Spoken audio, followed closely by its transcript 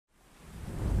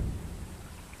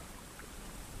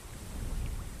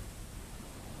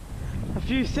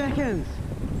few seconds.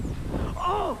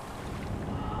 Oh!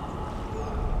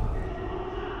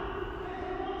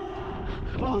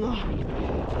 Oh no.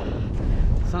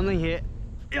 Something hit.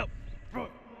 Yep.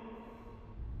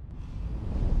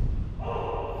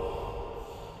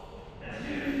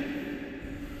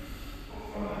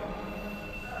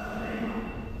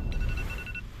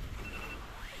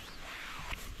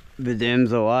 The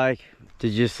dim's awake.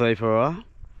 Did you sleep alright?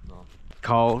 No.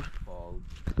 Cold? Cold.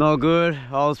 Not good.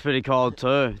 I was pretty cold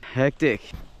too. Hectic.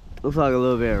 Looks like a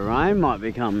little bit of rain might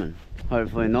be coming.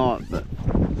 Hopefully not, but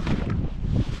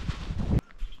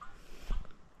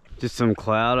just some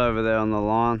cloud over there on the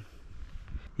line.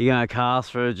 You gonna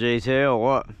cast for a GT or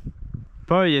what?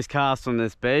 Probably just cast on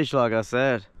this beach, like I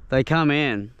said. They come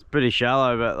in. It's pretty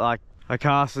shallow, but like I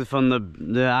casted from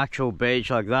the actual beach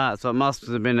like that, so it must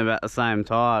have been about the same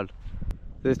tide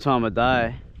this time of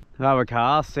day. Have a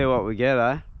cast, see what we get,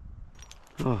 eh?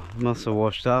 Oh, it must have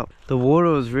washed up. The water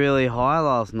was really high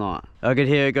last night. I could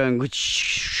hear it going.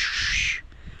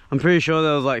 I'm pretty sure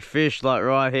there was like fish like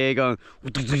right here going.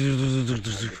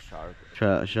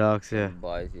 Sharks, yeah.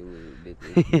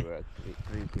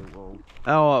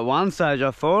 Oh, at one stage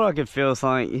I thought I could feel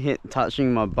something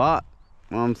touching my butt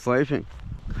while I'm sleeping.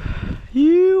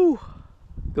 You.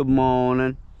 Good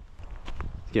morning.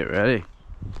 Get ready.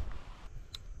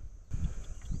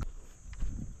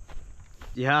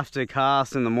 You have to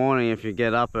cast in the morning if you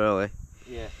get up early.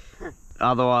 Yeah.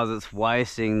 Otherwise it's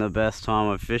wasting the best time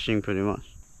of fishing pretty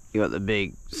much. You got the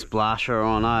big splasher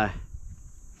on, eh?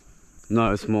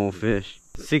 No small fish.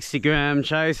 60 gram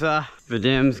chaser.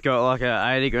 Vadim's got like a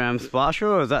 80 gram splasher,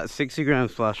 or is that 60 gram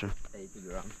splasher? 80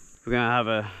 grams. We're gonna have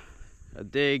a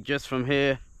dig just from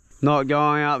here. Not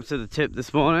going up to the tip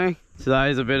this morning.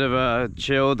 Today's a bit of a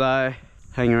chill day.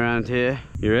 Hang around here.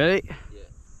 You ready? Yeah.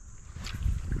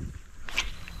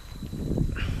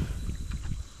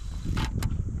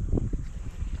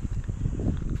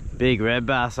 Big red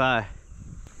bass, eh?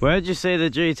 Where'd you see the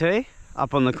GT?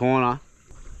 Up on the corner.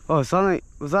 Oh, something,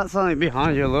 was that something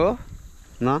behind your lure?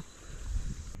 No?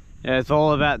 Yeah, it's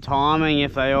all about timing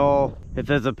if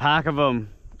there's a pack of them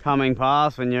coming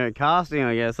past when you're casting,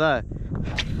 I guess, eh?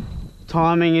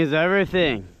 Timing is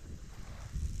everything.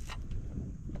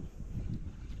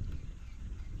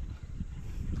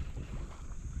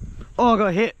 Oh, I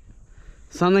got hit.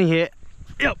 Something hit.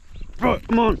 Yep, right,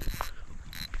 come on.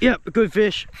 Yep, a good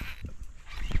fish.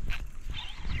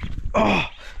 Oh.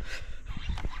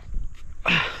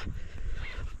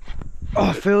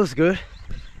 Oh, feels good.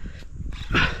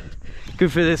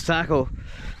 Good for this tackle.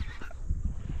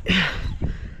 I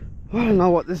don't know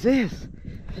what this is.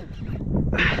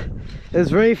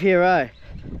 There's reef here, eh?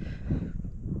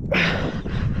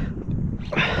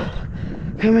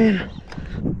 Come in.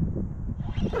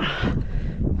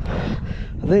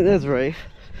 I think there's reef.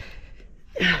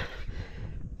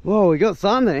 Whoa, we got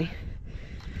something.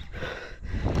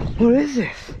 What is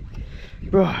this?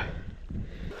 Bro.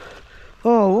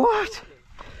 Oh, what?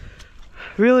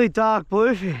 Really dark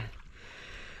bluefin.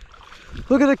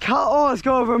 Look at the cut. Oh, it's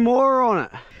got a remora on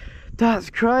it.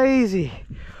 That's crazy.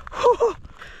 Whew.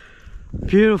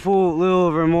 Beautiful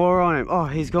little remora on him. Oh,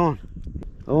 he's gone.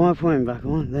 I won't put him back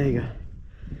on. There you go.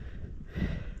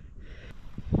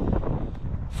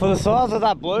 For the size of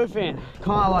that bluefin,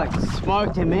 kind of like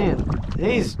smoked him in.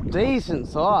 He's decent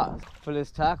size for this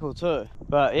tackle too.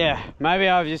 But yeah, maybe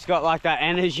I've just got like that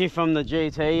energy from the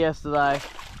GT yesterday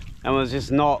and was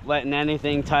just not letting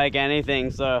anything take anything,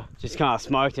 so just kind of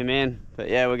smoked him in. But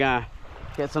yeah, we're gonna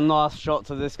get some nice shots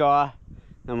of this guy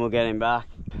and we'll get him back.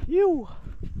 Ew.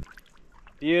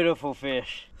 Beautiful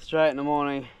fish. Straight in the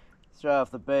morning, straight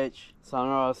off the beach,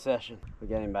 sunrise session. We're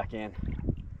getting back in.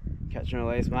 Catch and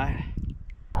release, mate.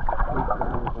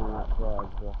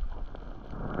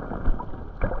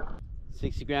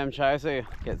 60 gram chaser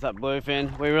gets that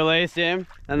bluefin. We released him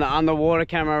and the underwater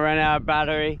camera ran out of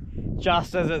battery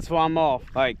just as it swam off.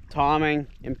 Like, timing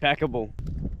impeccable.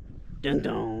 Dun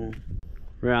dun.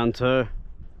 Round two.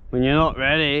 When you're not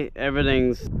ready,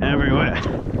 everything's everywhere.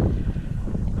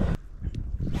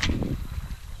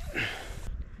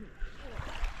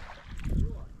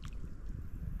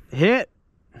 Hit.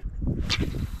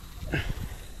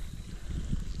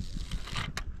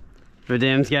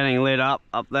 Vadim's getting lit up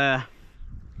there.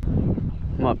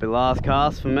 Might be last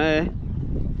cast for me.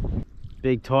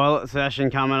 Big toilet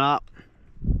session coming up.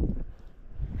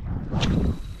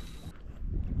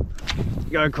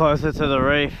 Go closer to the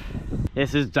reef.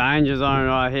 This is danger zone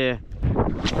right here.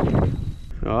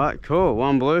 Alright, cool.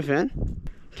 One bluefin.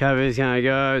 Cavy's gonna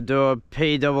go do a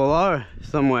POO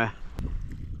somewhere.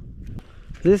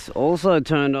 This also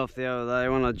turned off the other day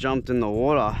when I jumped in the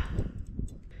water.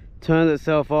 turned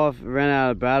itself off, ran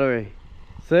out of battery.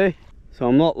 See? So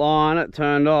I'm not lying, it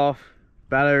turned off,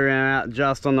 battery ran out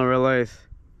just on the release.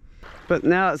 But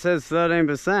now it says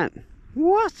 13%.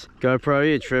 What? GoPro,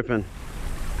 you're tripping.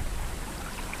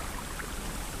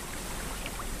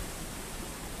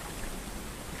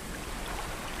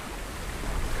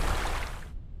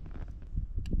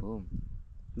 Boom.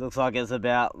 Looks like it's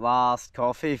about last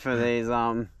coffee for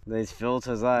these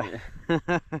filters, eh?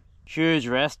 Huge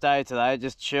rest day today,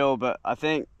 just chill, but I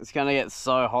think it's gonna get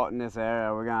so hot in this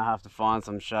area, we're gonna have to find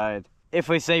some shade. If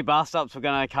we see bust ups, we're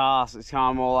gonna cast. It's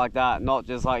kind of more like that, not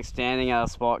just like standing at a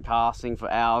spot casting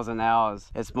for hours and hours.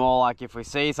 It's more like if we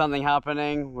see something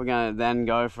happening, we're gonna then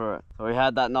go for it. So we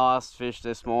had that nice fish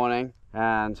this morning,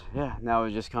 and yeah, now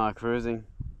we're just kind of cruising.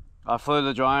 I flew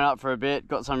the drone up for a bit,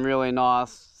 got some really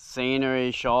nice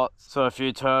scenery shots, saw a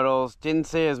few turtles. Didn't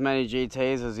see as many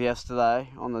GTs as yesterday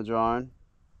on the drone,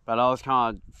 but I was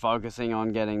kind of focusing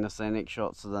on getting the scenic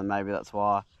shots, so then maybe that's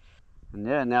why. And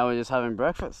yeah, now we're just having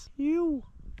breakfast. You.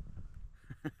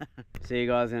 See you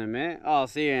guys in a minute. Oh, I'll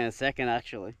see you in a second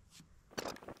actually.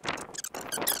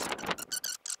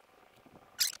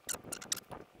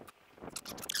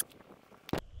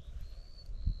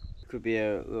 Could be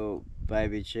a little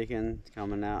baby chicken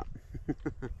coming out.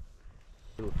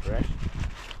 Look fresh.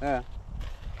 Yeah.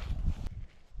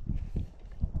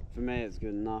 For me it's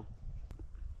good enough.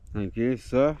 Thank you,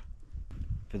 sir.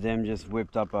 For them just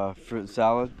whipped up a fruit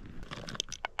salad.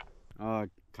 Oh, a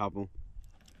couple.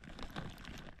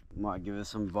 Might give us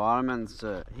some vitamins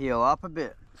to heal up a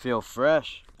bit. Feel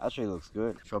fresh. Actually looks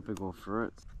good. Tropical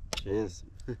fruits. Cheers.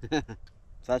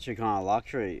 It's actually kind of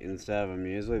luxury instead of a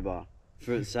muesli bar.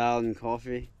 Fruit salad and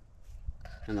coffee.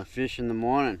 And a fish in the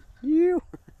morning. You.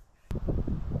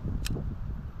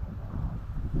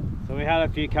 So we had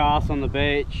a few casts on the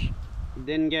beach.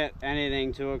 Didn't get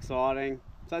anything too exciting.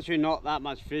 It's actually not that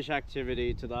much fish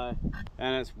activity today.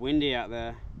 And it's windy out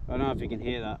there. I don't know if you can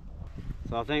hear that.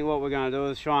 So I think what we're going to do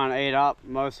is try and eat up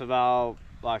most of our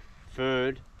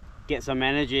food, get some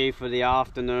energy for the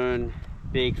afternoon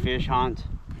big fish hunt.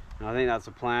 And I think that's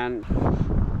the plan.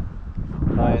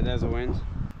 Oh yeah, there's a wind.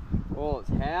 Oh, it's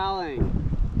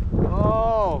howling.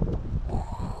 Oh!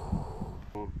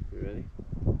 Oh, you ready?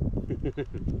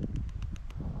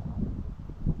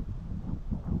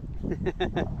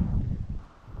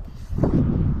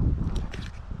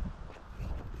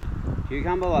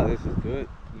 Cucumber like this is good.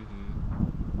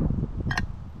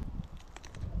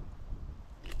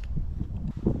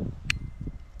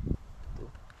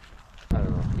 I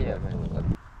don't know. Yeah,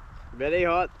 man. Very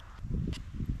hot.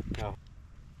 Oh.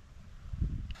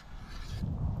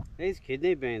 These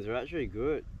kidney beans are actually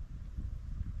good.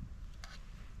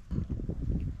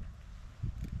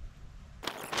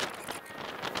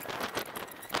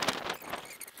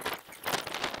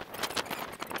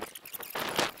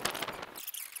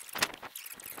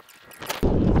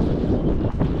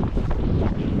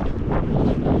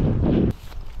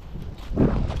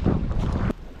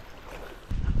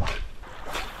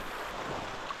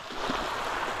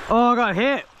 Oh, I got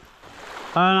hit.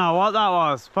 I don't know what that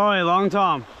was. Probably a long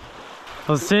time.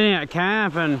 I was sitting at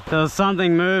camp and there was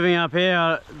something moving up here.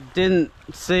 I didn't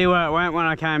see where it went when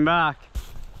I came back.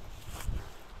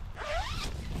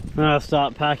 I'm gonna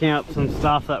start packing up some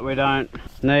stuff that we don't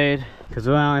need because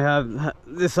we only have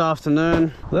this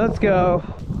afternoon. Let's go.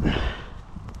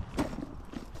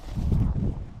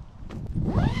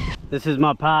 This is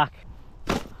my pack.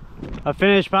 I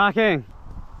finished packing.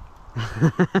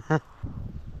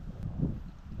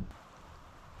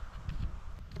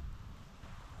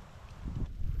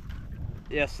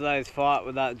 Yesterday's fight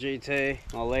with that GT,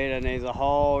 my leader needs a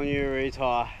whole new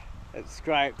retie. It's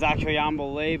great. It's actually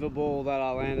unbelievable that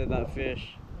I landed that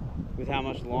fish with how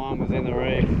much line was in the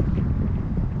reef.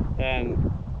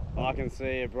 And I can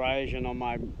see abrasion on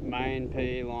my main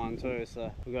PE line too,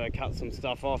 so we've got to cut some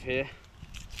stuff off here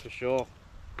for sure.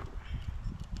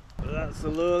 But that's the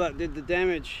lure that did the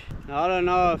damage. Now I don't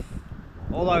know if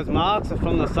all those marks are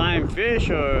from the same fish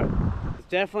or it's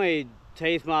definitely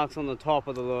teeth marks on the top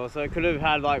of the lure, so it could have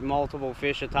had like multiple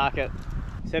fish attack it.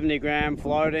 70 gram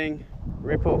floating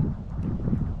ripple.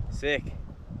 Sick.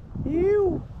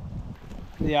 Ew.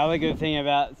 The other good thing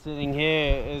about sitting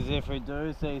here is if we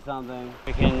do see something,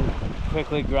 we can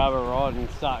quickly grab a rod and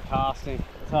start casting.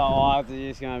 So our eyes are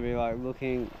just going to be like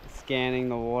looking, scanning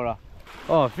the water.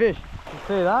 Oh, a fish. You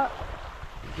see that?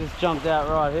 It just jumped out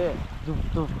right here.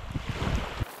 Doof, doof.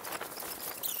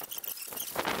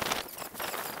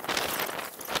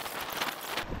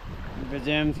 The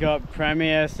gym's got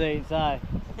premier seats, eh?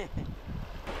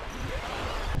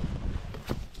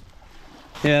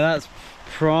 Yeah, that's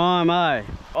prime, eh?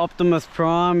 Optimus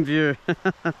Prime view.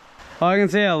 I can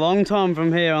see a long tom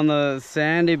from here on the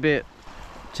sandy bit,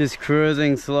 just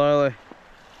cruising slowly.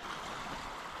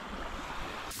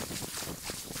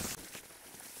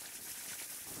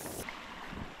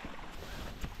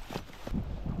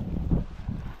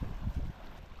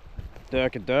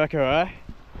 Durka, eh?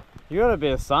 You got a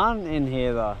bit of sun in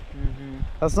here though.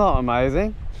 That's not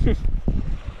amazing.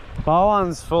 My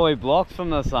one's fully blocked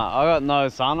from the sun. I got no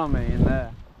sun on me in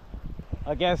there.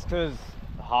 I guess because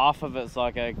half of it's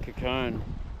like a cocoon.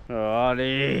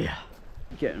 Alrighty.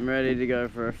 Getting ready to go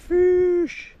for a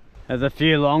fish. There's a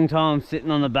few long toms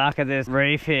sitting on the back of this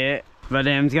reef here.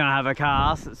 Vadim's gonna have a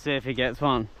cast. Let's see if he gets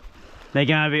one. They're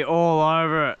gonna be all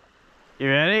over it. You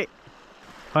ready?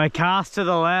 I cast to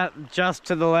the left, just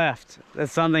to the left.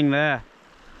 There's something there.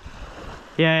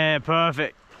 Yeah,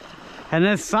 perfect. And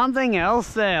there's something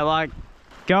else there, like,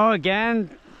 go again,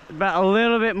 but a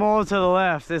little bit more to the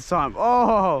left this time.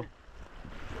 Oh!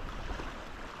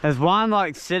 There's one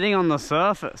like sitting on the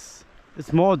surface.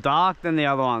 It's more dark than the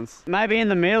other ones. Maybe in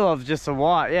the middle of just a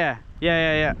white, yeah.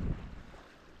 Yeah.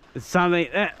 It's something,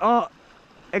 oh,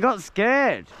 it got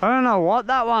scared. I don't know what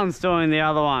that one's doing, the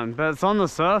other one, but it's on the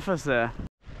surface there.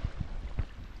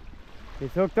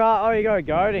 He's hooked up. Oh, you got a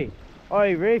goatee. Oh,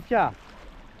 he reefed ya.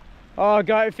 Oh,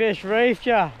 goatfish reefed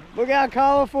ya. Look how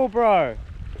colourful, bro.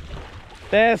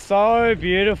 They're so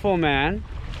beautiful, man.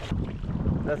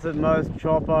 That's the most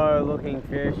chopo looking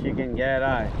fish you can get,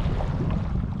 eh?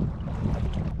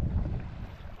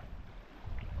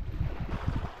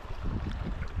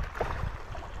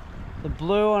 The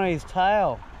blue on his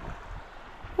tail.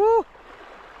 Woo!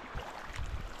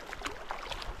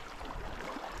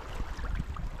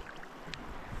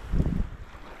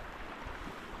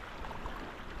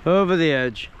 Over the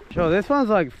edge. Sure, this one's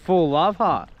like full love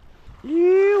heart.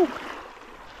 Ew.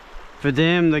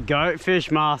 Vadim, the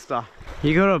goatfish master.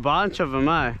 You got a bunch of them,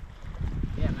 eh?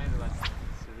 Yeah, maybe like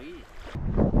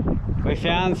 3. We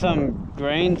found some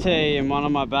green tea in one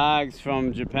of my bags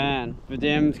from Japan.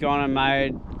 Vadim's gone and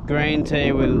made green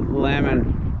tea with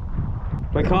lemon.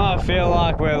 We kind of feel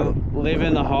like we're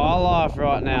living the high life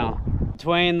right now.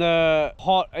 Between the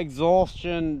hot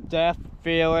exhaustion, death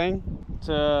feeling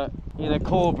to in a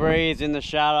cool breeze in the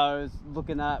shadows,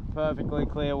 looking at perfectly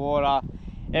clear water.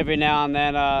 Every now and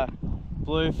then a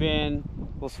bluefin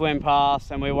will swim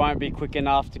past and we won't be quick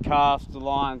enough to cast the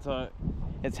line, so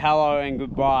it's hello and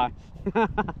goodbye.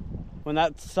 When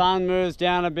that sun moves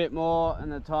down a bit more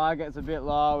and the tide gets a bit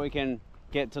lower, we can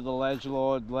get to the ledge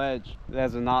lord ledge.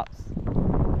 There's the nuts.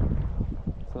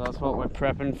 So that's what we're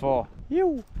prepping for.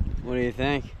 Ew. What do you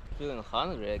think? Feeling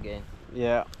hungry again.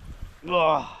 Yeah.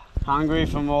 Ugh. Hungry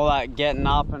from all that getting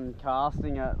up and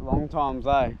casting at long times,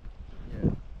 eh? Yeah.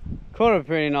 Caught a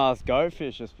pretty nice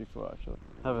goatfish just before, actually.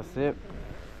 Have a sip.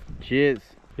 Cheers.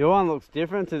 Your one looks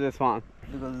different to this one.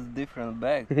 Because it's different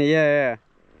bag. Yeah,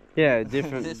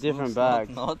 different this different looks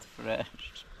bags. not fresh.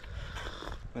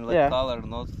 I mean, like Yeah. color,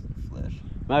 not flesh.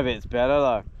 Maybe it's better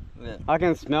though. Yeah. I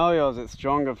can smell yours, it's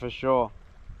stronger for sure.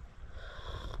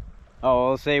 Oh,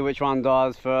 we'll see which one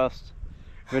dies first.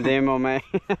 Vadim or me.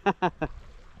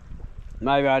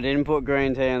 Maybe I didn't put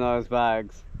green tea in those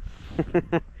bags.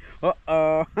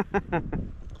 Uh-oh.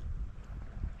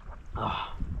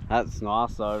 Oh, that's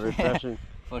nice though, refreshing.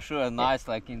 For sure, nice,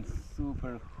 like in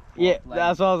super hot, Yeah, like,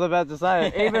 that's what I was about to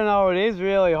say. Even though it is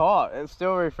really hot, it's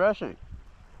still refreshing.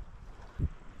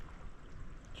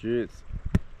 Cheers.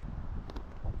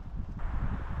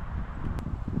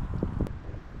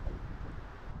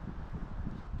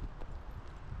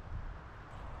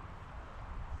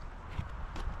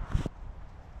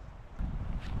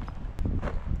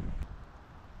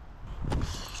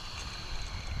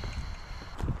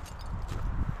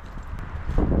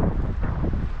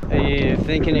 Are you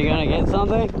thinking you're gonna get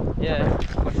something? yeah,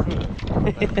 for sure.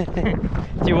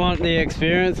 Do you want the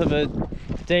experience of a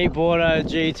deep water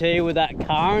GT with that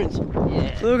current?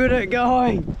 Yeah. Look at it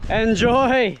going.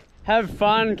 Enjoy. Have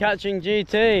fun catching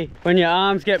GT when your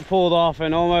arms get pulled off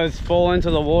and almost fall into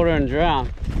the water and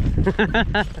drown.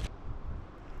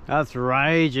 That's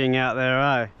raging out there,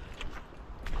 eh?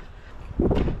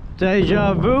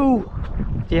 Deja vu.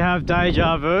 Do you have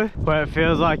deja vu where it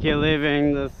feels like you're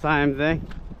living the same thing?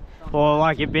 Or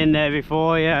like you've been there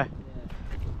before, yeah.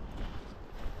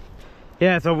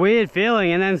 Yeah, it's a weird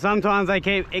feeling, and then sometimes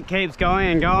it keeps going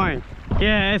and going.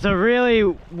 Yeah, it's a really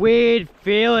weird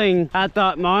feeling at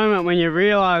that moment when you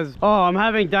realize, oh, I'm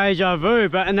having deja vu,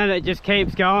 and then it just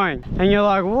keeps going. And you're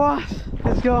like, what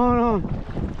is going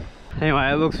on?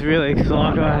 Anyway, it looks really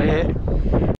exciting right here.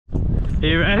 Are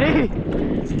you ready?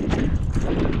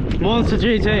 Monster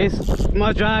GTs.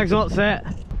 My drag's not set.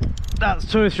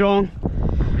 That's too strong.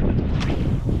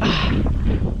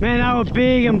 Man, they were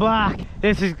big and black.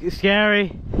 This is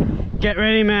scary. Get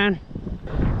ready, man.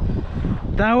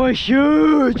 They were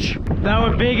huge. They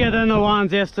were bigger than the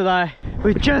ones yesterday.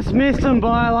 We just missed them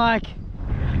by like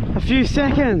a few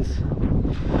seconds.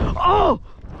 Oh!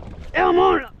 I'm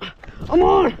on! I'm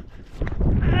on!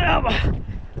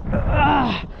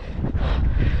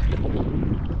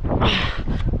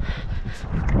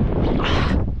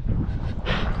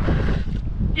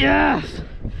 Yes!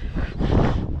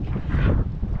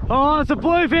 Oh, it's a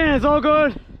bluefin, it's all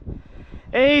good.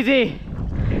 Easy.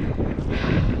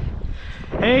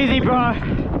 Easy, bro.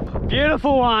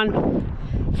 Beautiful one.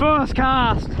 First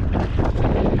cast.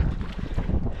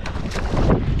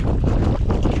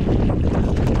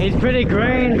 He's pretty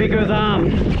green because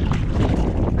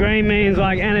green means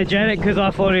like energetic, because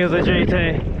I thought he was a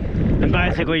GT and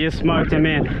basically just smoked him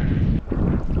in.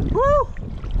 Woo!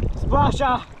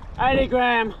 Splasher, 80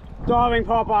 gram diving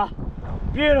popper,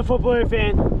 beautiful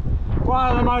bluefin,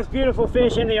 one of the most beautiful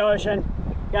fish in the ocean.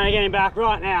 Gonna get him back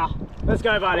right now. Let's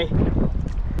go, buddy.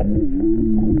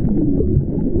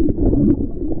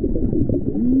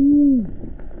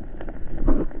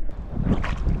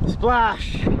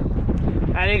 Splash,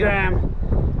 80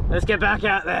 gram. Let's get back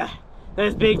out there.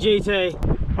 There's big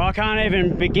GT. I can't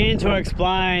even begin to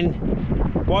explain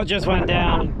what just went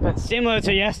down, but similar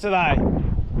to yesterday,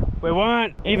 we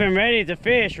weren't even ready to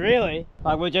fish really.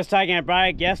 Like, we're just taking a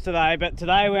break yesterday, but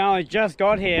today we only just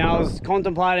got here. I was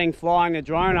contemplating flying the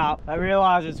drone up. I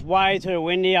realized it's way too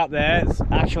windy up there. It's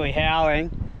actually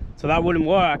howling, so that wouldn't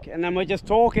work. And then we're just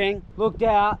talking, looked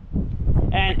out,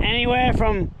 and anywhere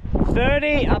from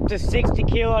 30 up to 60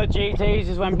 kilo GTs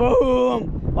just went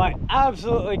boom, like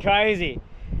absolutely crazy.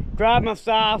 Grabbed my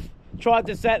stuff, tried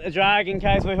to set the drag in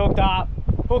case we hooked up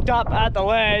at the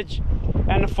ledge,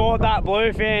 and fought that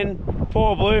bluefin,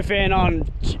 poor bluefin on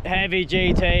heavy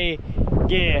GT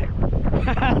gear.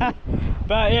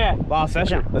 But yeah, last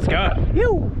session, let's go.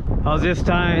 I was just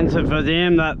saying to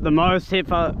Vadim that the most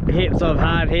hips I've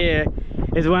had here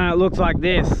is when it looks like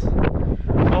this.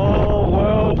 All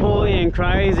whirlpool-y and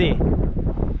crazy.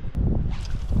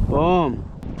 Boom.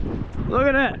 Look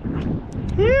at it.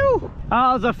 Phew.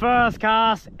 That was the first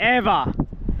cast ever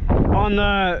on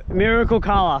the Miracle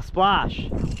Color Splash.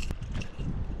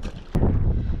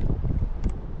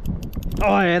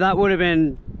 Oh yeah, that would have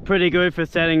been pretty good for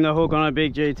setting the hook on a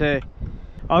big GT.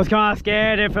 I was kind of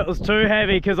scared if it was too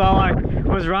heavy, because I like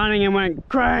was running and went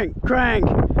crank, crank.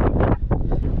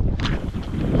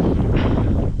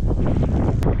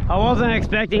 I wasn't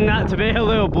expecting that to be a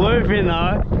little bluefin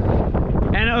though.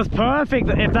 And it was perfect.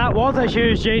 If that was a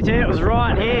huge GT, it was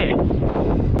right here.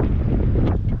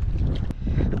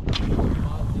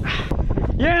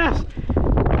 Yes!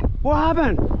 What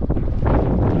happened?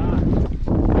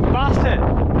 Busted.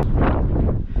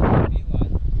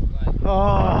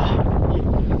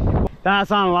 Oh,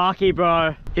 that's unlucky,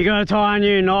 bro. You gotta tie a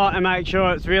new knot and make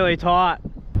sure it's really tight.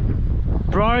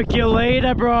 Broke your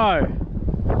leader, bro.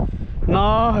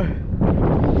 No.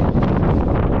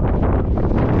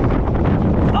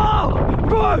 Oh,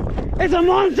 bro, it's a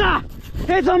monster.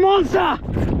 It's a monster.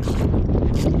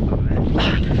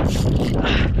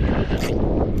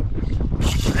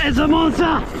 It's a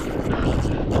monster.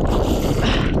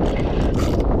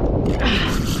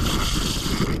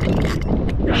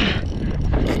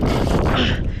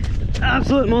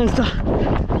 Absolute monster.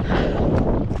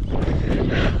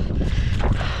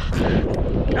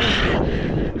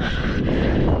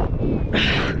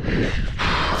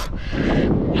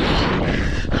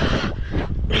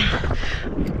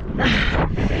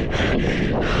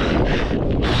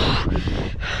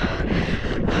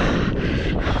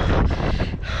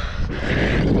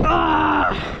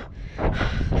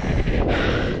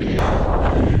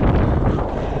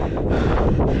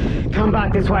 Come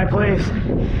back this way, please.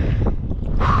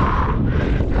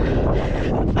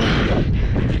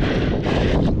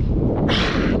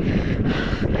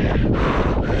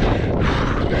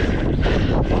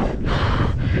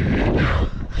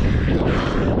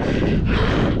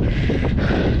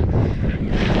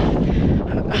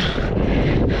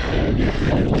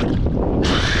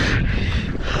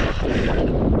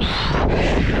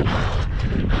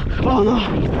 Oh no!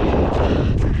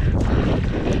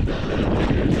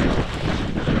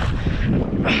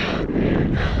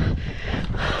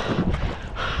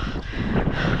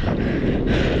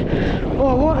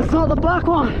 Oh, what? It's not the black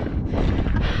one.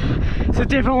 It's a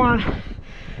different one.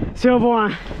 Silver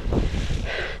one.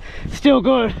 Still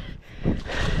good.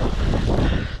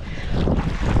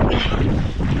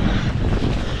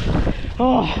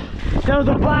 Oh, there was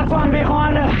a black one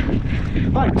behind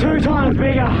it. Like 2 times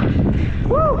bigger.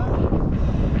 Woo!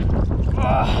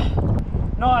 Oh,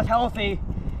 nice, healthy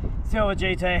Silver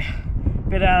GT,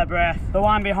 bit out of breath. The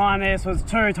one behind this was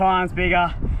 2 times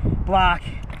bigger, black.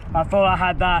 I thought I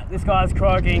had that. This guy's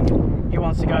croaking. He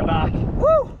wants to go back.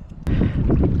 Woo!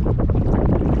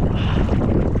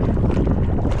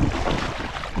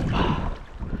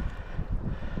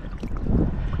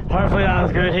 Hopefully that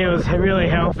was good. He was really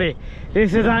healthy.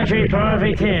 This is actually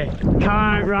perfect here.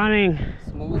 Current running.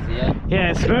 Smooth, yeah.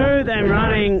 Yeah, smooth and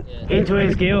running into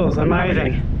his gills.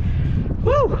 Amazing.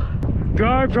 Woo!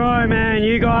 GoPro, man,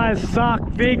 you guys suck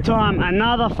big time.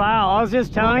 Another fail. I was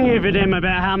just telling you, Vadim,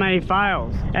 about how many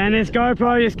fails. And this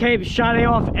GoPro just keeps shutting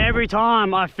off every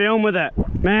time I film with it.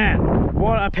 Man,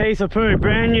 what a piece of poo.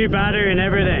 Brand new battery and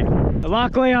everything.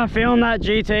 Luckily, I filmed that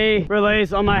GT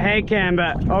release on my head cam,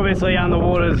 but obviously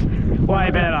underwater's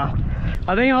way better.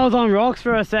 I think I was on rocks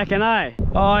for a second, eh?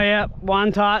 Oh, yep,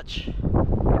 one touch.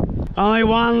 Only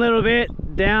one little bit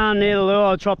down near the lure.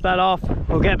 I'll chop that off.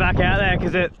 We'll get back out there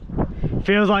because it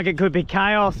feels like it could be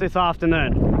chaos this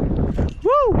afternoon.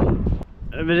 Woo!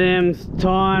 Vadim's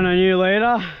tying a new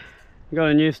leader. Got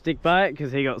a new stick bait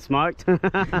because he got smoked.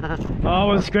 I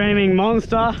was screaming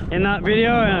monster in that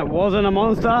video and it wasn't a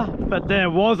monster, but there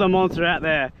was a monster out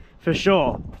there for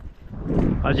sure.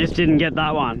 I just didn't get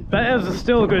that one, but it was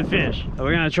still a good fish. So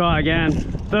we're gonna try again.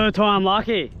 3rd time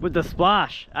lucky with the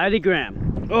splash, 80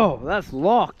 gram. Oh, that's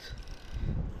locked.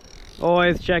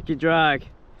 Always check your drag.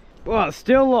 Oh, it's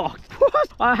still locked. What?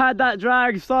 I had that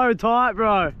drag so tight,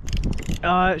 bro.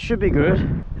 It should be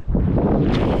good.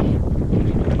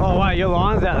 Oh wait, your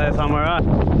line's out there somewhere, right?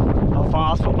 I'll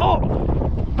fast forward. Oh!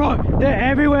 Bro, they're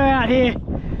everywhere out here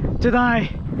today.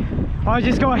 I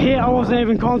just got hit, I wasn't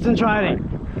even concentrating.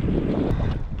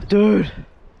 Dude.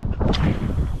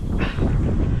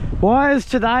 Why is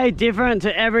today different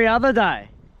to every other day?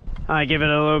 I give it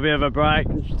a little bit of a break,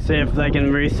 see if they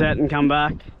can reset and come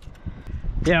back.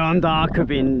 Yeah, on dark could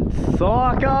be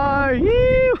psycho.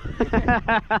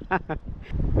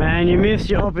 Man, you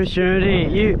missed your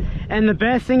opportunity. And the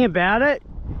best thing about it,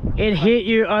 it hit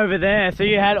you over there, so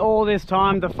you had all this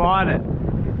time to fight it.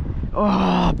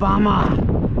 Oh, bummer.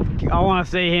 I want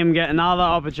to see him get another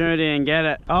opportunity and get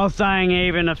it. I was saying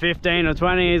even a 15 or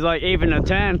 20, he's like even a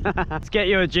 10. Let's get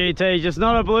you a GT, just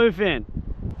not a bluefin.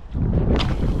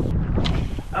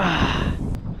 I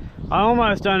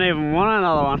almost don't even want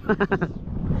another one.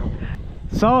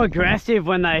 So aggressive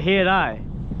when they hit, eh?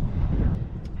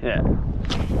 Yeah.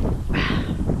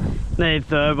 Need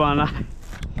 3rd one, eh?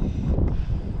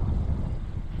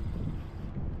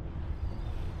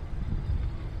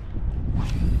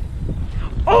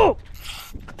 Oh!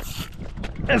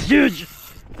 That's huge!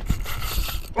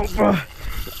 Oh, bro.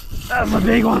 That's a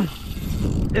big one.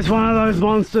 It's one of those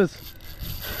monsters.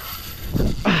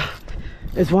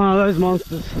 It's one of those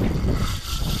monsters.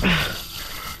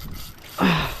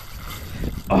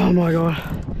 Oh my god.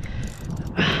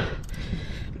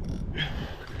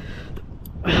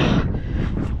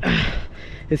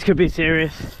 This could be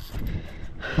serious.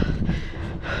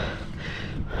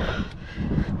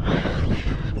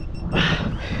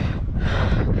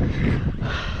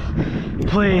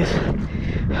 Please.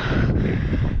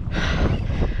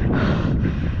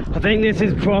 I think this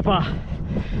is proper.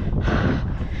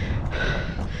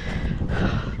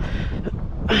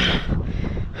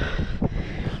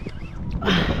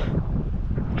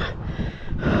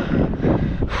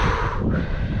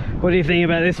 What do you think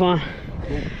about this one?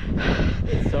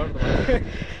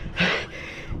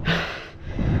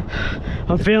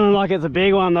 I'm feeling like it's a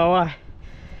big one though. Oh,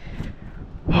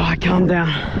 I calm down.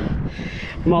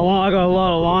 I got a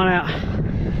lot of line out.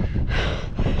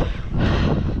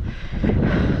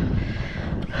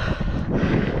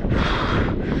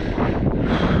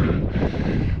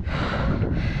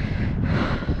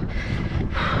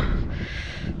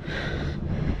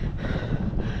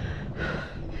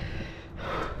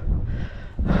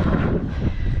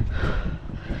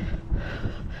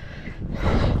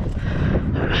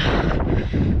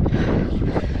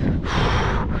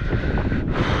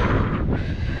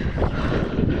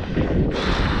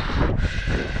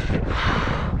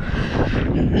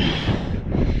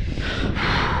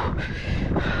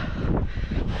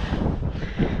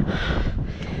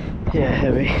 Yeah,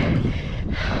 heavy.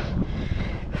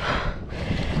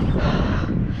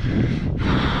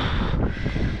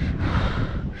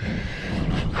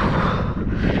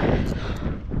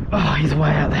 Oh, he's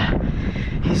way out there.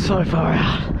 He's so far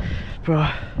out, bro.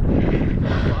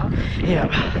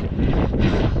 Yep.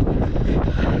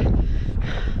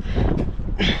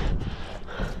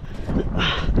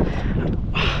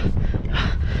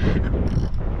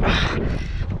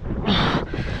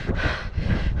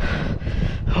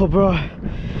 Oh, bro,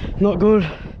 not good,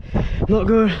 not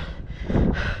good.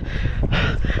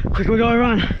 Quick, we gotta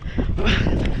run.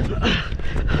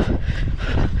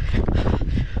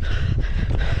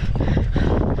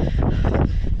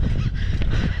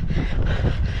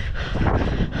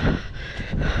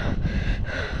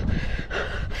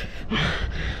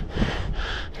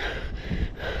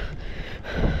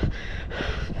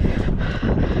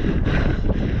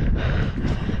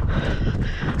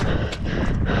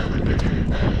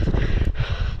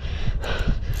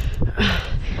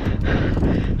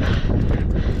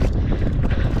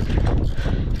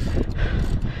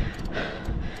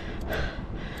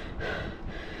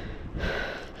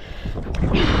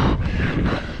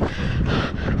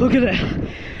 Look at it.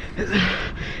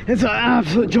 It's an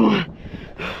absolute giant.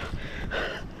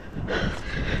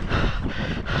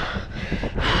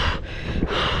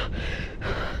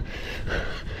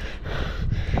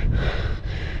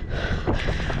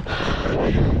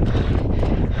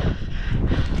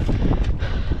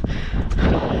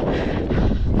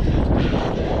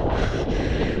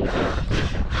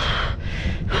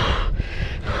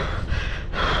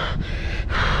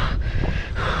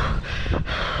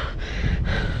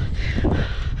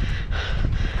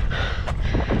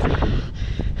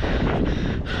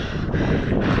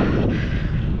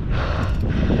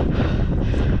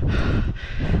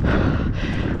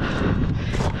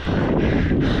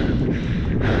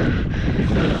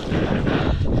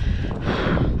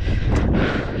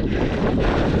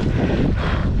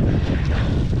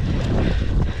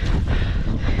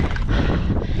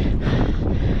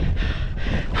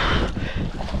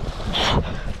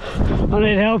 I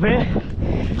need help here.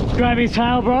 Grab his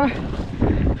tail, bro.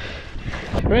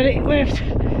 Ready? Lift.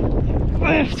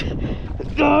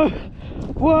 Lift. Go.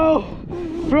 Whoa.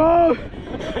 Bro.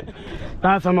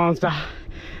 That's a monster.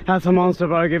 That's a monster,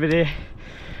 bro. Give it here.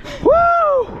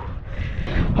 Woo!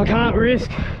 I can't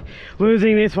risk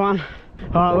losing this one.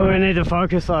 Alright, we need to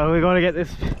focus though. We got to get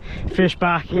this fish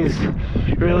back. He's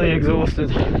really exhausted.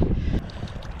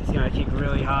 He's going to kick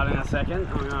really hard in a second.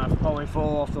 I'm going to probably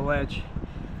fall off the ledge.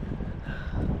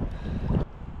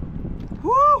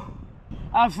 Woo!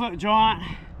 Absolute giant.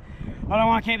 I don't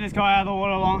want to keep this guy out of the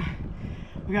water long.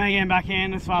 We're going to get him back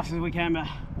in as fast as we can, but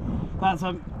that's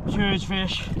a huge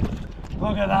fish.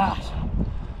 Look at that.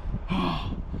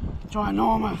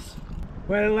 Ginormous.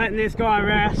 We're letting this guy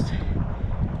rest.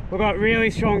 We've got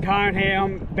really strong current here.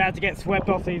 I'm about to get swept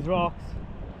off these rocks.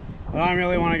 I don't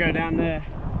really want to go down there.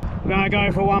 We're going to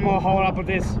go for one more hold up of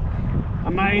this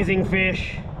amazing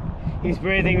fish. He's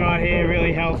breathing right here,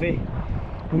 really healthy.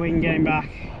 And we can get him back.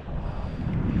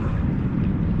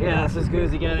 Yeah, that's as good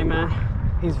as you get him, man.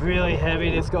 He's really heavy,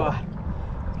 this guy.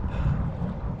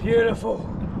 Beautiful.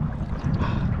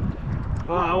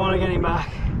 Oh, I want to get him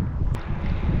back.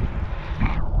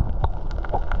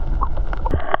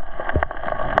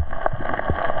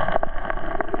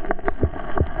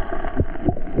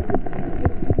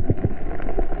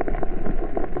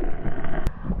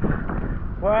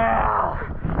 Wow.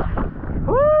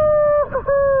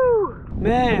 Woo-hoo-hoo.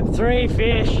 Man, 3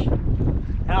 fish.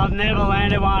 And I've never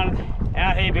landed one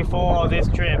out here before on this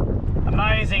trip.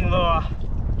 Amazing lure.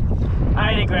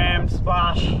 80 grams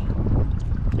splash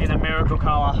in a miracle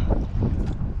colour.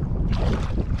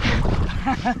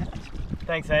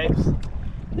 Thanks heaps.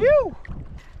 Woo!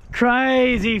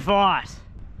 Crazy fight.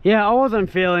 Yeah, I wasn't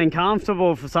feeling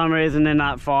comfortable for some reason in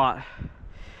that fight.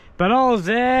 But I was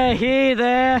there, here,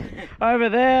 there, over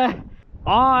there.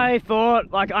 I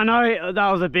thought, like, I know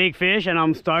that was a big fish and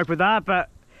I'm stoked with that, but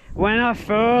when I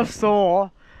first saw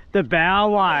the bow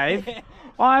wave,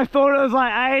 I thought it was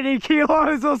like 80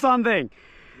 kilos or something.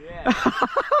 Yeah.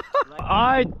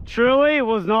 I truly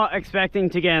was not expecting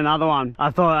to get another one.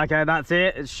 I thought, okay, that's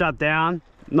it, it's shut down,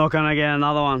 not gonna get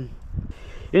another one.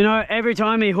 You know, every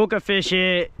time you hook a fish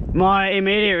here, my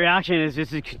immediate reaction is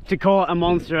just to call it a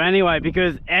monster anyway,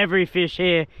 because every fish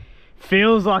here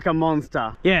feels like a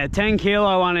monster. Yeah, a 10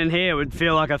 kilo one in here would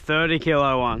feel like a 30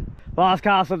 kilo one. Last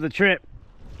cast of the trip.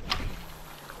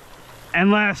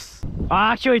 Unless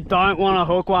I actually don't want to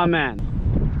hook one, man.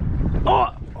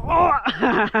 Oh, oh.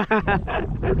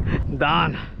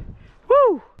 Done.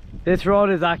 Woo! This rod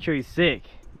is actually sick.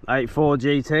 8.4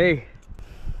 GT.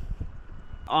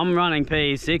 I'm running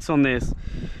PE6 on this,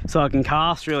 so I can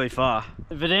cast really far.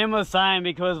 Vadim was saying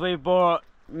because we bought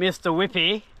Mr.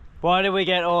 Whippy, why did we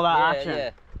get all that action?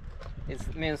 Yeah,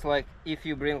 it means like if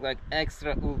you bring like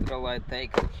extra ultralight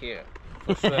tackle here,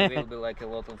 for sure it will be like a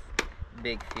lot of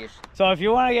big fish. So if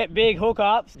you want to get big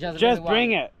hookups, just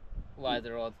bring it.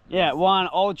 Lighter rod. Yeah, one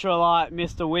ultralight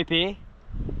Mr. Whippy,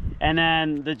 and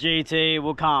then the GT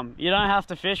will come. You don't have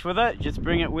to fish with it, just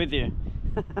bring it with you.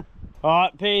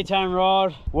 Alright, PE10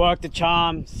 rod, worked the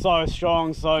charm, so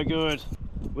strong, so good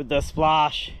with the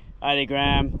splash. 80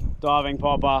 gram, diving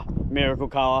popper, miracle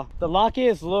colour. The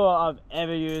luckiest lure I've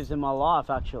ever used in my life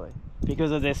actually,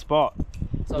 because of this spot.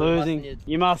 So Losing,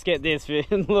 you must get this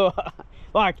lure.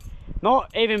 Like,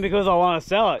 not even because I want to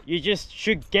sell it, you just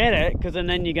should get it, because then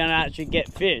you're going to actually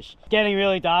get fish. Getting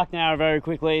really dark now very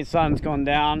quickly, sun's gone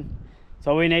down,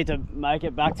 so we need to make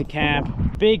it back to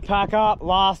camp. Big pack up,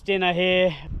 last dinner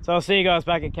here, so I'll see you guys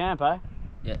back at camp, eh?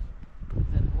 Yeah.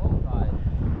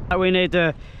 We need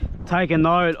to take a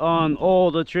note on all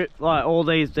the trip, like all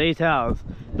these details,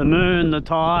 the moon, the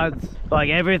tides, like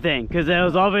everything, because there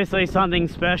was obviously something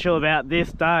special about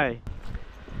this day.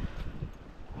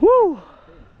 Woo!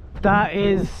 That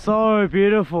is so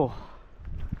beautiful.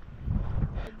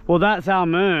 Well, that's our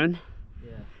moon,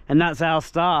 Yeah. and that's our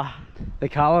star. The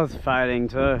colour's fading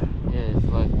too. Yeah, it's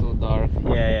like too dark.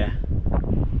 Yeah.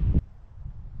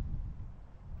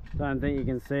 Don't think you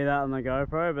can see that on the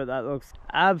GoPro, but that looks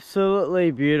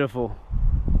absolutely beautiful.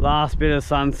 Last bit of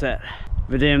sunset.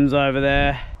 Vadim's over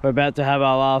there. We're about to have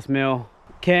our last meal.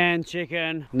 Canned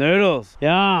chicken noodles.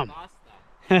 Yum.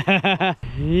 Pasta.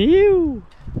 Ew.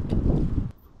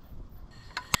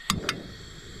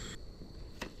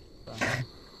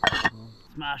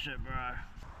 Smash it, bro.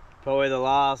 Probably the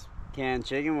last canned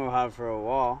chicken we'll have for a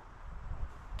while.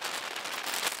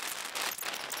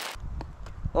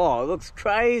 Oh, it looks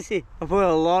crazy. I put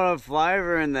a lot of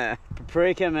flavour in there.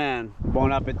 Paprika, man.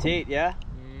 Bon appetit, yeah?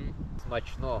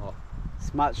 Смачного.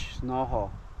 Smachnoho.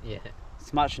 Yeah.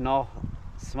 Smachnoho.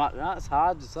 That's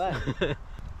hard to say.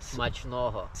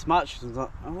 Смачного.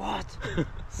 What?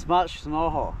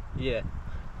 Smachnoho. Yeah.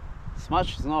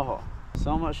 Smachnoho.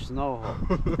 So much snow.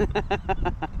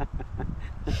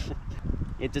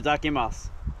 Itadakimasu.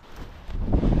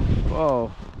 Whoa.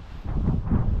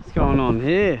 What's going on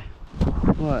here?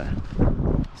 What?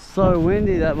 So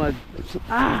windy that my...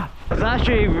 Ah! It's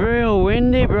actually real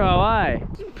windy, bro, eh?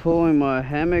 Pulling my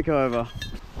hammock over.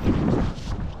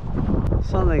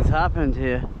 Something's happened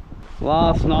here.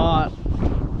 Last night,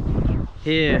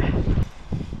 here.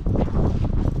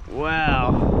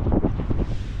 Wow.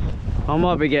 I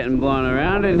might be getting blown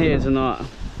around in here tonight.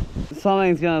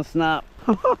 Something's gonna snap.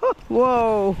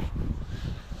 Whoa!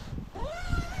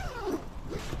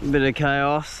 Bit of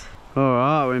chaos.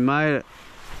 Alright, we made it.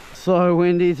 So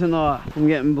windy tonight. I'm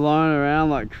getting blown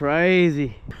around like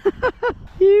crazy.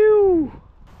 Ew!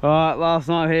 Alright, last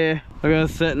night here. I gotta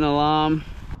set an alarm.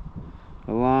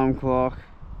 Alarm clock.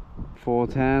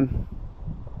 4:10.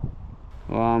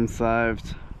 Alarm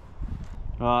saved.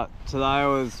 Right, today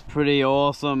was pretty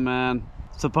awesome, man.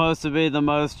 Supposed to be the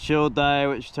most chilled day,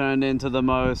 which turned into the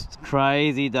most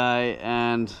crazy day,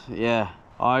 and yeah,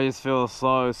 I just feel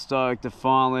so stoked to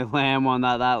finally land one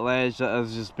at that ledge that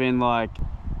has just been like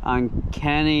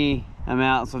uncanny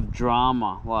amounts of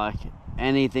drama, like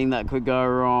anything that could go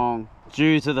wrong,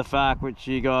 due to the fact, which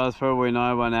you guys probably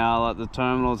know by now, like the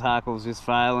terminal's hackle's just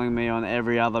failing me on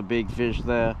every other big fish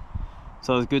there.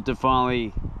 So it's good to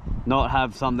finally not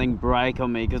have something break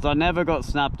on me, because I never got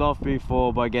snapped off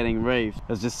before by getting reefed.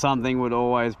 It's just something would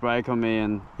always break on me,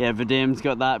 and yeah, Vadim's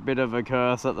got that bit of a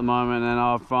curse at the moment, and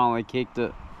I've finally kicked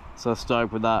it. So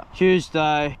stoked with that. Huge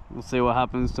day. We'll see what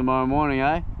happens tomorrow morning,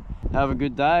 eh? Have a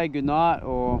good day, good night,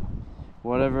 or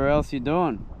whatever else you're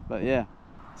doing. But yeah,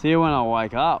 see you when I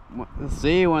wake up.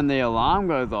 See you when the alarm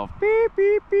goes off. Beep,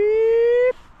 beep,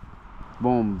 beep.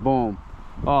 Boom, boom.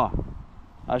 Oh,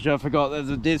 actually I forgot there's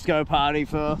a disco party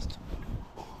first.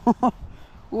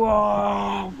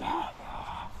 Whoa!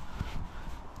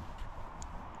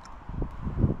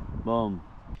 Boom.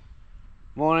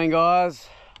 Morning, guys.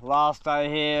 Last day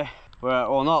here.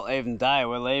 Well, not even day,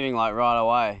 we're leaving like right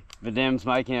away. Vadim's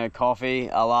making a coffee,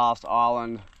 a last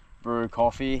island brew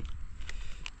coffee.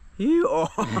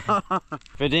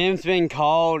 Vadim's been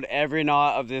cold every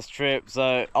night of this trip,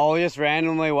 so I'll just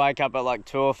randomly wake up at like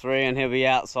 2 or 3 and he'll be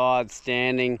outside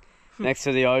standing next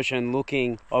to the ocean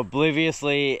looking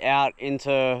obliviously out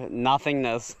into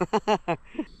nothingness.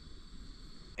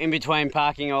 In between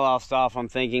packing all our stuff, I'm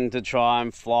thinking to try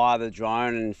and fly the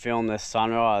drone and film this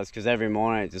sunrise, because every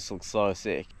morning it just looks so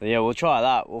sick. But yeah, we'll try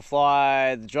that. We'll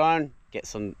fly the drone, get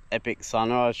some epic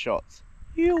sunrise shots.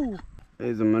 Ew.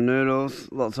 These are my noodles,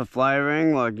 lots of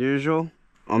flavouring like usual.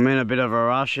 I'm in a bit of a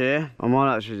rush here. I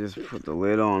might actually just put the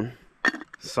lid on,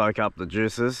 soak up the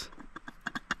juices.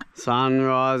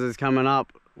 Sunrise is coming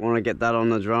up, want to get that on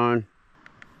the drone.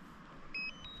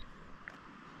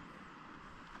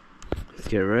 Let's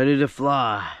get ready to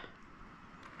fly.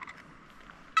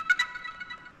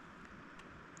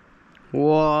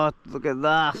 What? Look at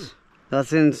that.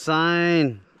 That's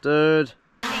insane, dude.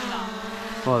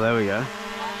 Oh, there we go.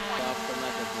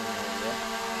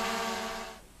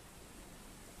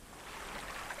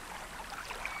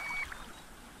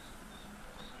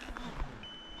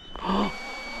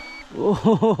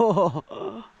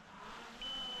 Oh,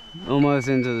 almost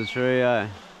into the tree, eh?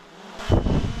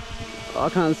 I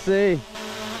can't see.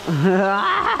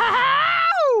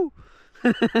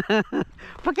 Alright,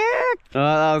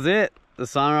 that was it. The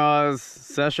sunrise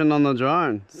session on the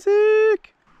drone.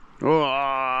 Sick!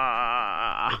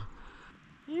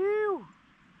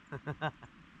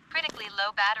 Critically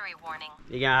low battery warning.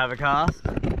 You gonna have a cast?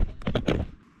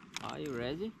 Are you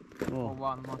ready? Oh. For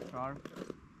one more try?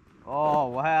 Oh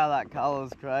wow, that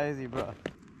colour's crazy, bro.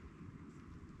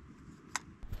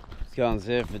 Let's go and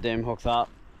see if the Vadim hooks up.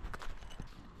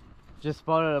 Just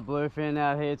spotted a bluefin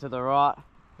out here to the right.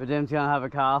 Vadim's gonna have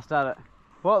a cast at it.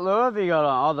 What lure have you got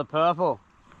on? Oh, the purple.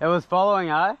 It was following,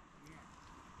 eh? Yeah.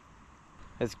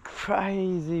 It's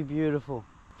crazy beautiful.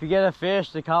 If you get a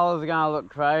fish, the colours are gonna look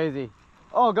crazy.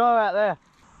 Oh, go out there.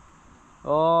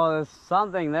 Oh, there's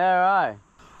something there, eh?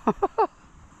 I'm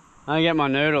gonna get my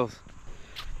noodles.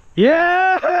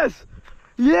 Yes!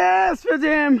 Yes,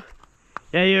 Vadim!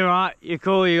 Yeah, you're right. You're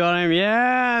cool, you got him.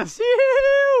 Yes!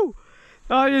 Yoo-hoo!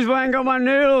 I just went and got my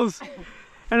noodles.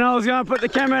 And I was gonna put the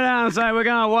camera down and say we're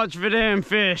gonna watch Vadim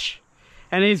fish.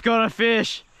 And he's got a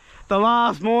fish. The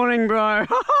last morning, bro.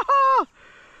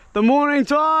 The morning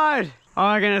tide.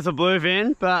 I reckon it's a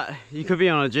bluefin, but you could be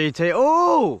on a GT.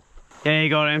 Oh! Yeah, you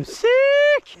got him.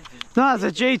 Sick! No, it's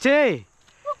a GT.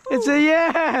 It's a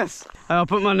yes! I'll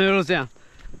put my noodles down.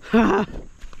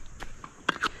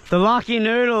 The lucky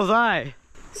noodles, eh?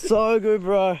 So good,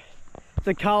 bro.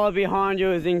 The colour behind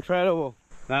you is incredible.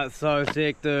 That's so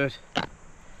sick, dude.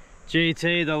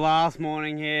 GT, the last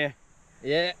morning here.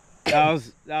 Yeah.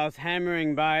 That was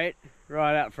hammering bait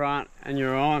right out front, and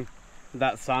you're on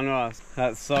that sunrise.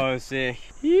 That's so sick.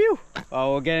 Phew.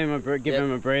 Oh, we'll give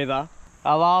him a breather.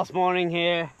 Our last morning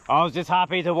here, I was just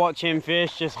happy to watch him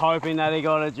fish, just hoping that he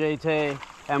got a GT.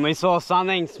 And we saw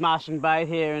something smashing bait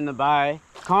here in the bay.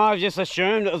 Kind of just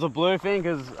assumed it was a bluefin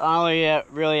because I only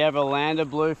really ever landed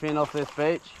bluefin off this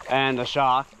beach. And a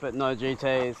shark, but no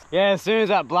GTs. Yeah, as soon as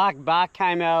that black back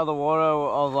came out of the water,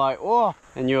 I was like, oh!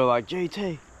 And you were like,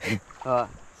 GT. Alright,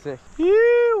 sick.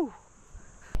 Phew!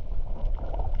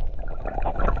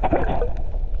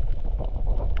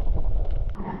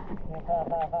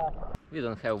 We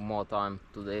don't have more time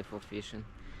today for fishing.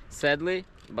 Sadly,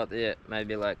 but yeah,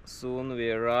 maybe like soon we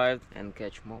arrive and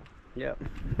catch more. Yep.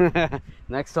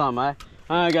 Next time, eh? I'm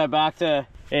gonna go back to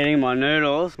eating my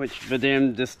noodles, which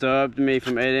Vadim disturbed me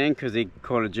from eating because he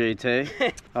caught a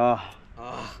GT. Oh,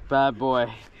 bad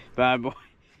boy, bad boy.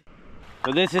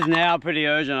 But this is now pretty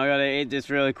urgent. I gotta eat this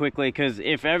really quickly because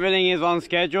if everything is on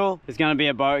schedule, there's gonna be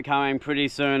a boat coming pretty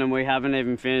soon and we haven't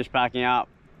even finished packing up.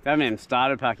 We haven't even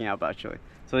started packing up actually.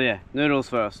 So yeah, noodles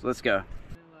first, let's go.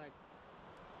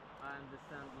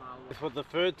 It's with the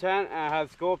food tent and it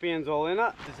has scorpions all in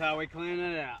it. This is how we clean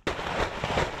it out.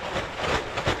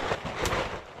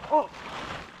 Oh!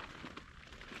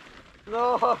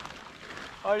 No!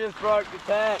 I just broke the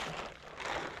tent.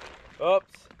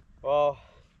 Oops. Well,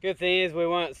 good thing is we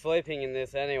weren't sleeping in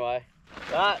this anyway.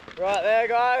 That right there,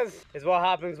 guys, is what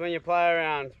happens when you play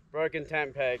around. Broken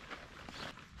tent peg.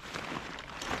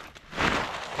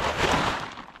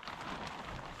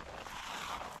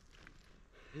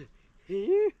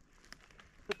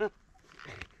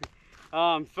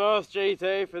 First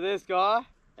GT for this guy,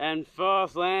 and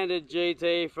first landed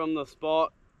GT from the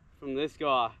spot from this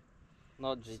guy.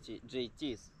 Not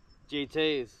GTs.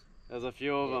 GTs. There's a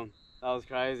few of them. That was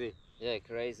crazy. Yeah,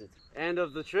 crazy. End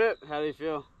of the trip. How do you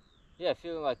feel? Yeah, I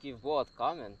feel like if both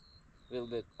coming, will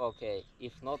be okay.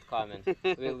 If not coming,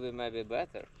 will be maybe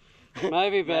better.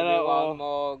 Maybe better. Maybe or one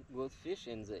more good fish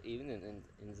in the evening and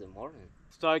in the morning.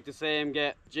 Stoked to see him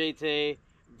get GT.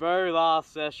 Very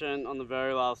last session on the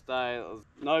very last day. It was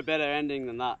no better ending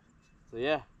than that. So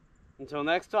yeah, until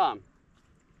next time.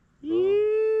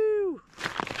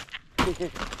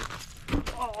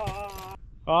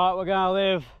 Alright, we're gonna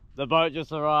leave. The boat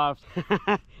just arrived.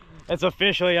 It's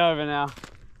officially over now.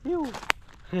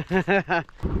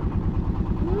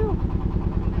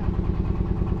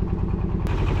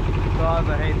 Guys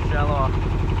are heaps shallower.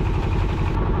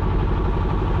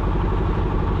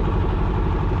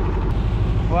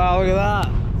 Wow, look at that.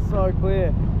 So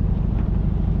clear.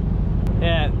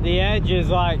 Yeah, the edge is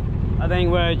like, I think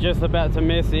we're just about to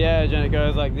miss the edge and it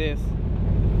goes like this.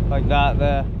 Like that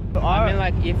there. I mean,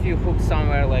 like if you hook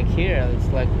somewhere like here, it's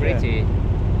like pretty.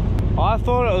 Yeah. I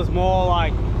thought it was more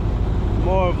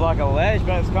of like a ledge,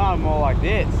 but it's kind of more like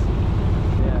this.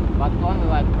 Yeah, but only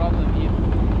like problem if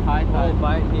high tide. All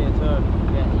bait here too.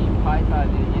 Yeah, if high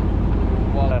tide you need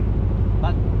water.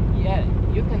 But yeah,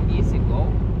 you can easily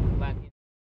go.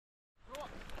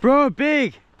 Bro,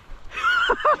 big!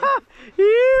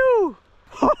 Ew!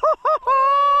 You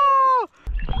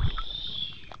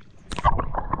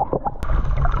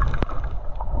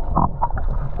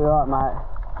alright, mate?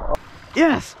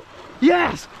 Yes!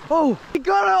 Yes! Oh, he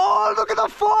got it! Oh, look at the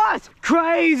fight!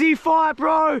 Crazy fight,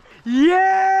 bro!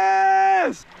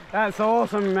 Yes! That's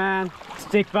awesome, man.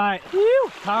 Stick bait. Whew.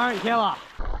 Current killer.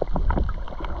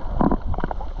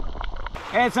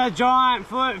 It's a giant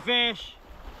fluke fish.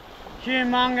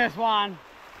 Humongous one.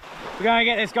 We're gonna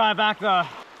get this guy back though.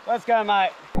 Let's go,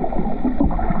 mate.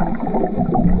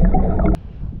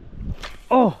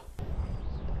 Oh!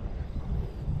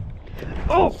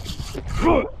 Oh!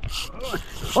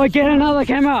 Oh, get another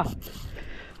camera!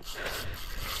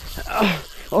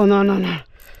 Oh, no, no, no.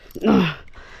 No.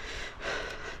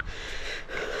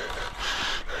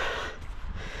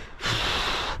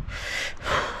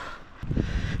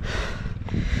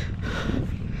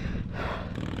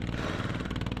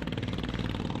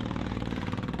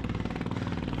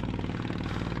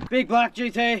 Big black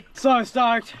GT, so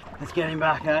stoked. Let's get him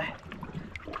back, eh?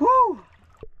 Woo!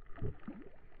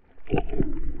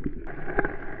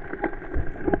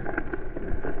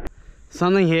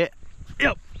 Something here.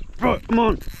 Yep, bro, come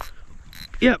on.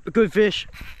 Yep, a good fish.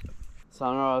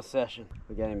 Sunrise session.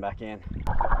 We're getting back in.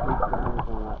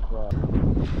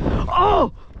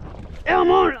 Oh! Yeah,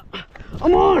 I'm on!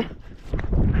 I'm on!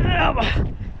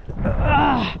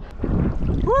 Ah.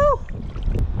 Woo!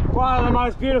 One of the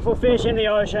most beautiful fish in the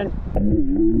ocean.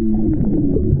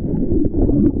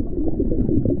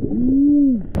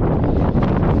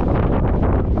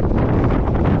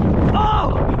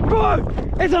 Oh, bro,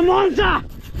 it's a monster!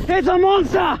 It's a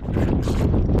monster!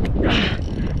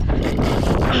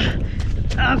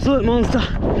 Absolute monster.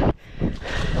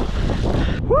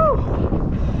 Woo!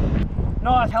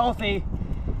 Nice, healthy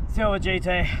silver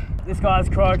GT. This guy's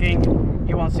croaking.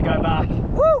 He wants to go back.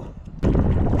 Woo!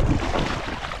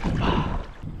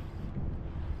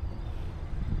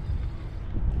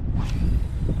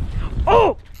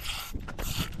 Oh!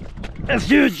 That's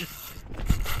huge!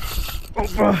 Oh,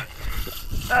 bro.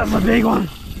 That's a big one.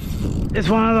 It's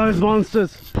one of those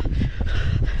monsters.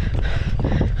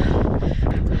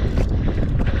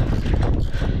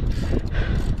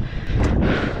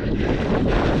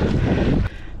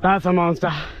 That's a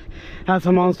monster. That's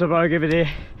a monster, bro. Give it here.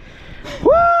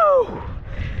 Woo!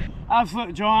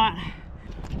 Absolute giant.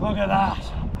 Look at that.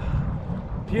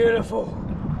 Beautiful.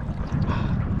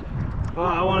 Oh,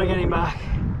 I want to get him back.